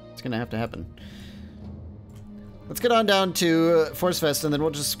 It's going to have to happen. Let's get on down to Force Fest, and then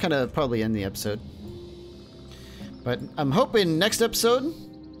we'll just kind of probably end the episode. But I'm hoping next episode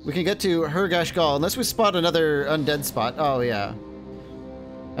we can get to Hergash Gall, unless we spot another undead spot. Oh, yeah.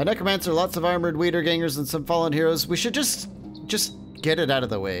 A necromancer, lots of armored weeder gangers, and some fallen heroes. We should just get it out of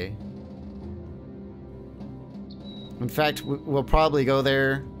the way. In fact, we'll probably go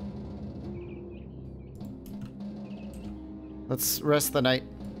there. Let's rest the night.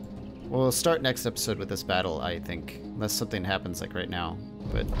 We'll start next episode with this battle, I think. Unless something happens like right now.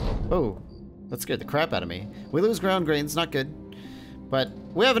 But, oh, that scared the crap out of me. We lose ground grains, not good. But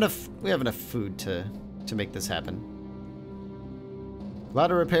we have enough food to make this happen. A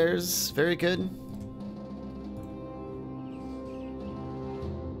lot of repairs, very good.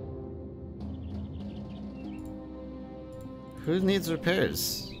 Who needs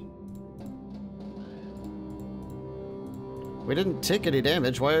repairs? We didn't take any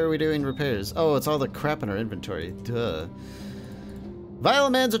damage. Why are we doing repairs? Oh, it's all the crap in our inventory. Duh. Vile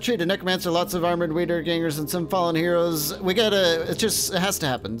Man's Retreat, a necromancer, lots of armored weeder gangers, and some fallen heroes. We gotta... It has to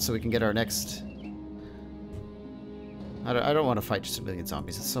happen so we can get our next... I don't want to fight just a million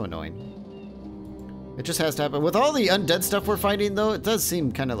zombies. It's so annoying. It just has to happen. With all the undead stuff we're fighting, though, it does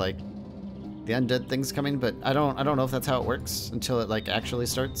seem kind of like the undead thing's coming, but I don't know if that's how it works until it, like, actually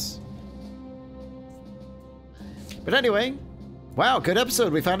starts. But anyway... Wow, good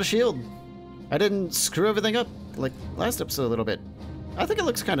episode. We found a shield. I didn't screw everything up like last episode a little bit. I think it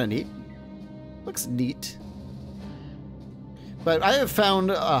looks kind of neat. Looks neat. But I have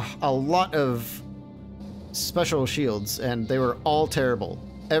found a lot of special shields, and they were all terrible.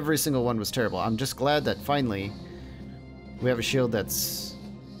 Every single one was terrible. I'm just glad that finally we have a shield that's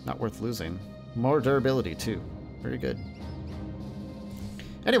not worth losing. More durability, too. Very good.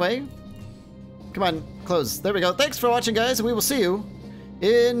 Anyway... Come on, close. There we go. Thanks for watching, guys, and we will see you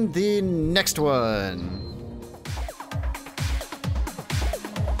in the next one.